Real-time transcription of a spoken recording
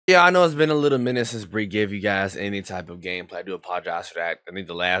Yeah, I know it's been a little minute since Bree gave you guys any type of gameplay. I do apologize for that. I think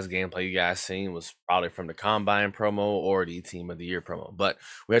the last gameplay you guys seen was probably from the Combine promo or the Team of the Year promo. But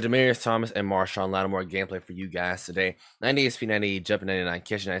we have Demaryius Thomas and Marshon Lattimore gameplay for you guys today. 98 speed, 98 jumping, 99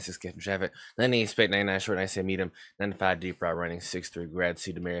 catching, 96 catching traffic, 98 spec, 99 short, 97 medium, 95 deep route running, 6'3". Glad to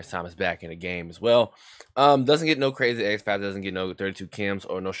see Demaryius Thomas back in the game as well. Doesn't get no crazy X5, doesn't get no 32 Kims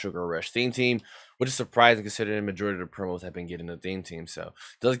or no Sugar Rush theme team, which is surprising considering the majority of the promos have been getting the theme team. So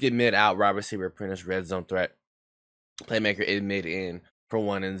does get mid out, wide receiver, apprentice, red zone threat, playmaker, in mid in for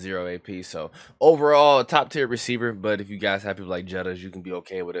 1 and 0 AP. So overall, top tier receiver. But if you guys have people like Jettas, you can be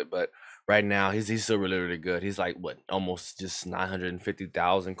okay with it. But right now, he's still really good. He's like what, almost just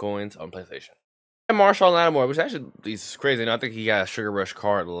 950,000 coins on PlayStation. And Marshon Lattimore, which actually is crazy. I think he got a Sugar Rush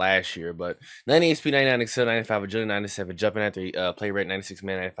card last year, but 98 speed, 99 excel, 95 agility, 97 jumping at 3, play rate 96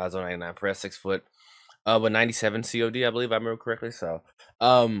 man, 95 zone, 99 press, 6 foot. With 97 COD, I believe I remember correctly. So,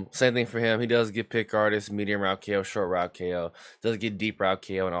 same thing for him. He does get pick artist, medium route KO, short route KO, does get deep route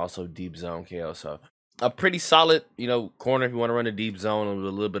KO, and also deep zone KO. So, a pretty solid, corner if you want to run a deep zone with a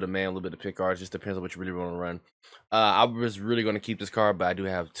little bit of man, a little bit of pick artist. Just depends on what you really want to run. I was really going to keep this card, but I do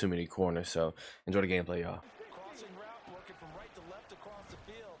have too many corners. So, enjoy the gameplay, y'all.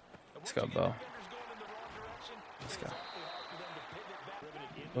 Let's go, Bo. Let's go.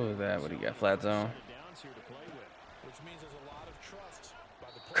 What was that? What do you got? Flat zone.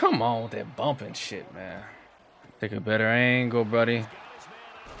 Come on with that bumping shit, man. Take a better angle, buddy.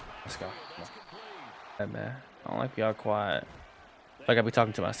 Let's go. Come on. Hey, man. I don't like y'all quiet. I feel like I be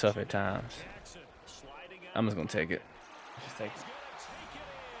talking to myself at times. I'm just gonna take it. Just take it.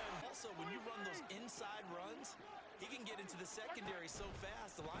 Also, when you run those inside runs, he can get into the secondary so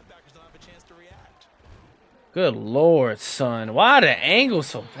fast the linebackers don't have a chance to react. Good Lord, son. Why the angle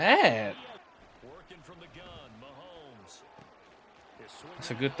so bad?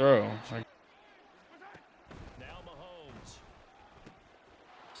 That's a good throw.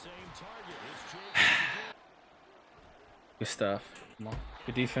 Good stuff. Come on.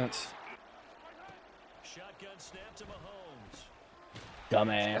 Good defense.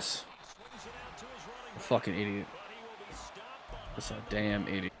 Dumbass. Fucking idiot. That's a damn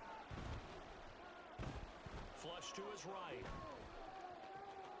idiot.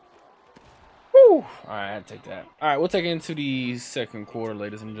 Woo! Alright, I'd take that. Alright, we'll take it into the second quarter,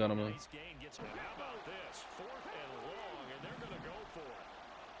 ladies and gentlemen.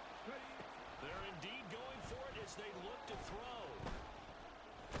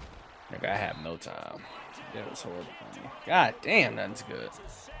 Nigga, I have no time. That was horrible. God damn, nothing's good.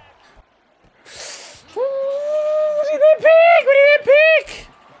 What did that pick? What did that pick?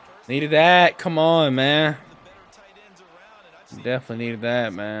 Needed that. Come on, man. Definitely needed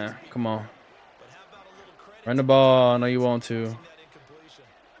that, man. Come on. Run the ball. I know you want to.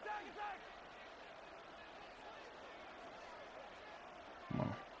 Come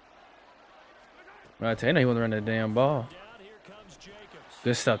on. Right, I know you want to run that damn ball.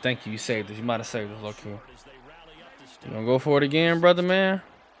 Good stuff. Thank you. You saved us. You might have saved us. Look here. You gonna go for it again, brother, man?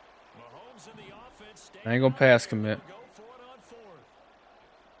 I ain't gonna pass commit.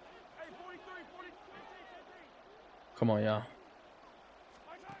 Come on, y'all.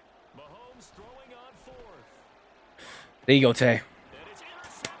 There you go, Tay.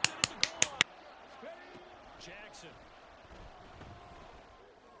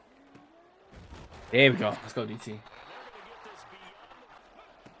 There we go. Let's go, DT.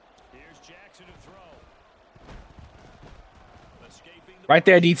 Right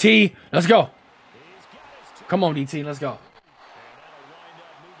there, DT. Let's go. Come on, DT. Let's go.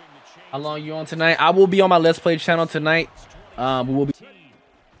 How long you on tonight? I will be on my Let's Play channel tonight. We will be.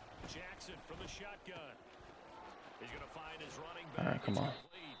 All right, come on.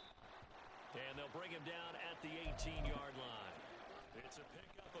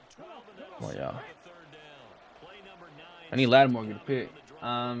 Come on, y'all. I need Lattimore to get a pick.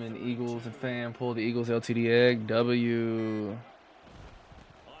 I'm an Eagles and fan. Pull the Eagles Ltd egg. W.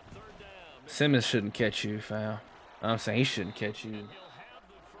 Simmons shouldn't catch you, fam. I'm saying he shouldn't catch you.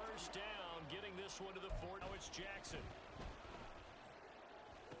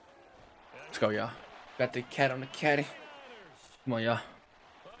 Let's go, y'all. Got the cat on the caddy. Come on, y'all.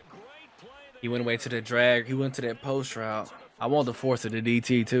 He went away to the drag. He went to that post route. I want the force of the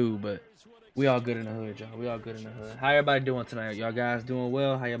DT too, but we all good in the hood, y'all. We all good in the hood. How everybody doing tonight? Y'all guys doing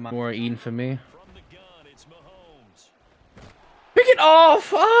well? How y'all more eating for me? Pick it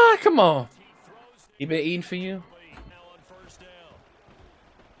off! Ah, come on. He been eating for you?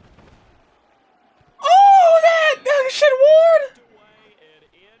 Oh, that shit, Ward!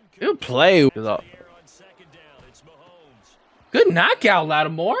 Good play. Good knockout,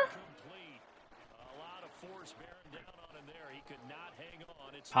 Lattimore.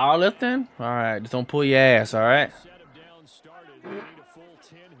 Powerlifting? All right, just don't pull your ass, all right?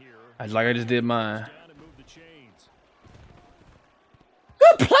 Like I just did mine.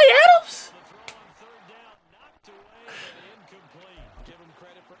 Good play, Adams.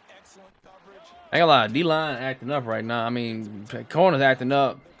 I ain't gonna lie, D-line acting up right now. I mean, corner's acting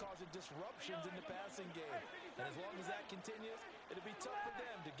up.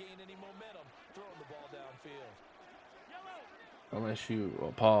 Unless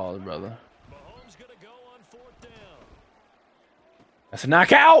you pause, brother. That's a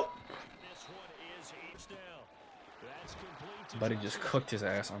knockout. Buddy just cooked his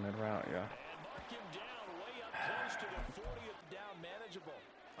ass on that route,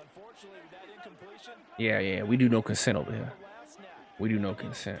 yeah. Yeah, we do no consent over here. We do no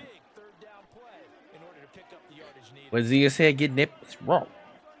consent. What Zia said, get nipped, it's wrong.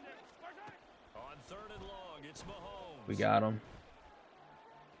 We got him.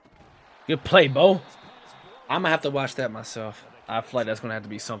 Good play, Bo. I'm gonna have to watch that myself. I feel like that's gonna have to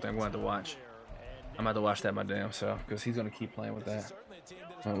be something I'm going to watch. I'm gonna have to watch that my damn self because he's gonna keep playing with that.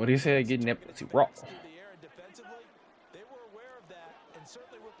 What he said, get nipped, it's wrong.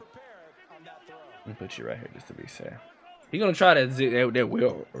 Let me put you right here just to be safe. He gonna try that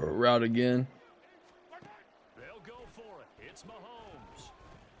wheel route again.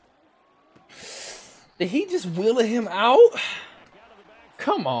 Did he just wheel him out?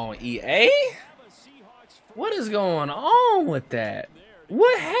 Come on, EA. What is going on with that?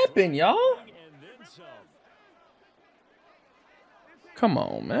 What happened, y'all? Come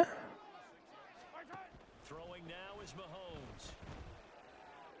on, man.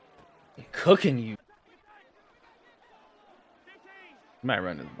 Cooking you. Might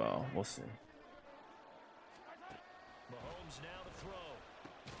run this ball. We'll see.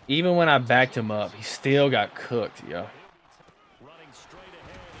 Even when I backed him up, he still got cooked, yo.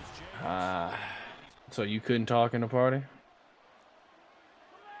 So you couldn't talk in the party?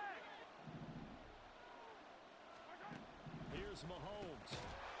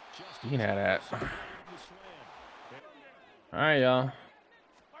 You can have that. All right, y'all.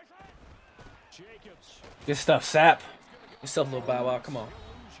 Good stuff, Sap. Good stuff, little Bow Wow. Come on.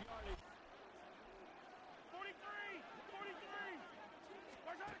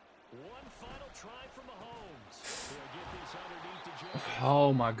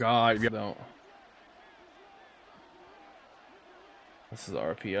 Oh my God! Don't. This is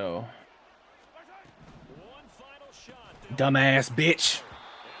RPO. Dumbass bitch.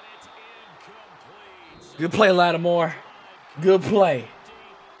 Good play, Lattimore. Good play.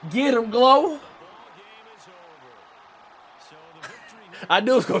 Get him, Glow. I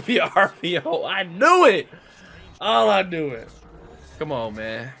knew it was gonna be an RPO. I knew it. All I knew it. Come on,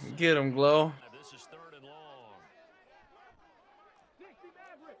 man. Get him, Glow.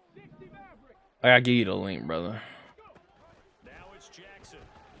 I gotta give you the link, brother.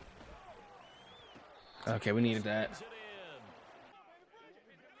 Okay, we needed that.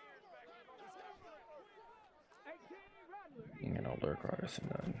 You know, lurk artist and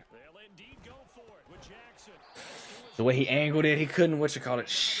nothing. The way he angled it, he couldn't, what you call it?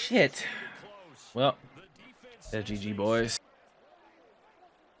 Shit. Well, that's GG, boys.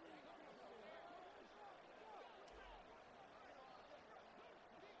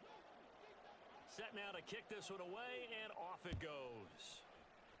 Set now to kick this one away, and off it goes.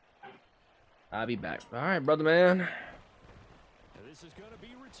 I'll be back. All right, brother, man. This is going to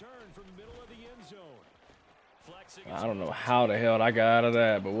be returned from the middle of the end zone. I don't know how the hell I got out of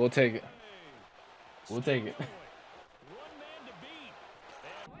that, but we'll take it. We'll take it.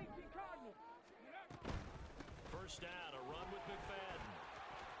 First down, a run with McFadden.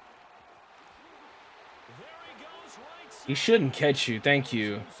 There he goes, right side. He shouldn't catch you. Thank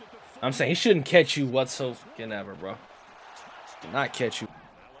you. I'm saying he shouldn't catch you whatsoever, bro. Do not catch you. Now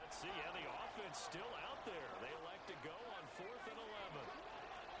let's see how the offense still out there. They elect to go on 4th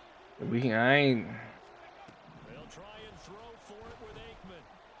and 11. I ain't. They'll try and throw for it with Aikman.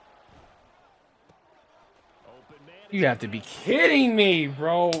 Open man. You have to be kidding me,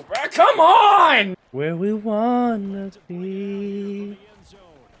 bro. Come on! Where we wanna be.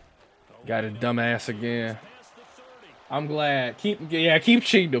 Got his dumb ass again. I'm glad. Keep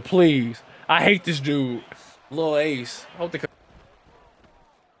cheating, please. I hate this dude. Lil Ace. Hope they.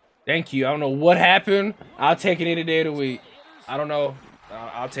 Thank you. I don't know what happened. I'll take it any day of the week. I don't know.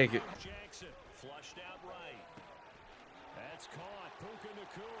 I'll take it.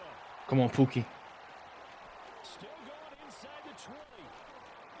 Come on, Pookie. Still going inside the 20.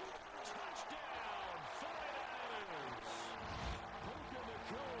 Touchdown, 49ers.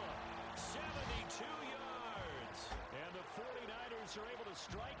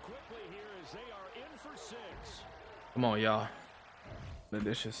 Come on, y'all. The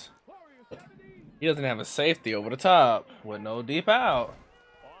dishes. He doesn't have a safety over the top with no deep out.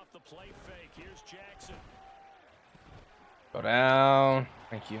 Go down.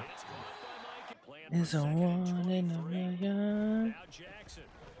 Thank you. It's a 1 in a million.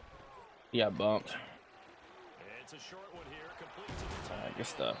 He got bumped. Alright, good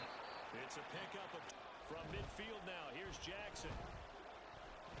stuff. It's a pickup from midfield now. Here's Jackson.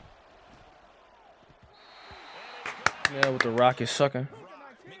 Yeah, with the rocket sucking.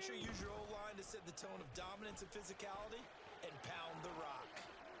 Make sure you use your O-line to set the tone of dominance and physicality and pound the rock.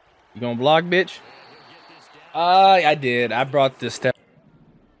 You gonna block, bitch? I did. I brought this step.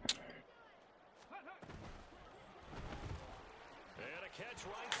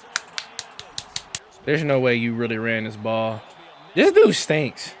 There's no way you really ran this ball. This dude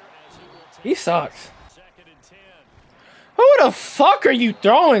stinks. He sucks. Who the fuck are you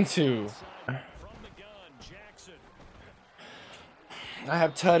throwing to? I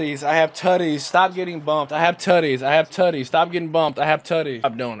have tutties. I have tutties. Stop getting bumped. I have tutties. I have tutties. Stop getting bumped. I have tutties.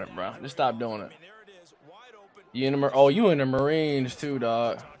 Stop doing it, bro. Just stop doing it. You in the you in the Marines too,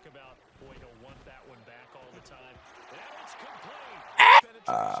 dog.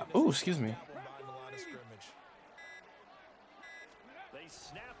 Ooh, excuse me.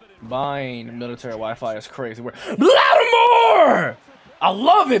 Buying military Wi-Fi is crazy. Lattimore! I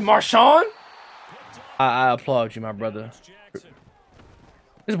love it, Marshon. I applaud you, my brother.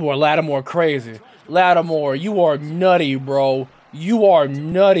 This boy Lattimore crazy. Lattimore, you are nutty, bro. You are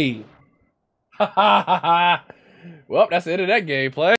nutty. Well, that's the end of that gameplay.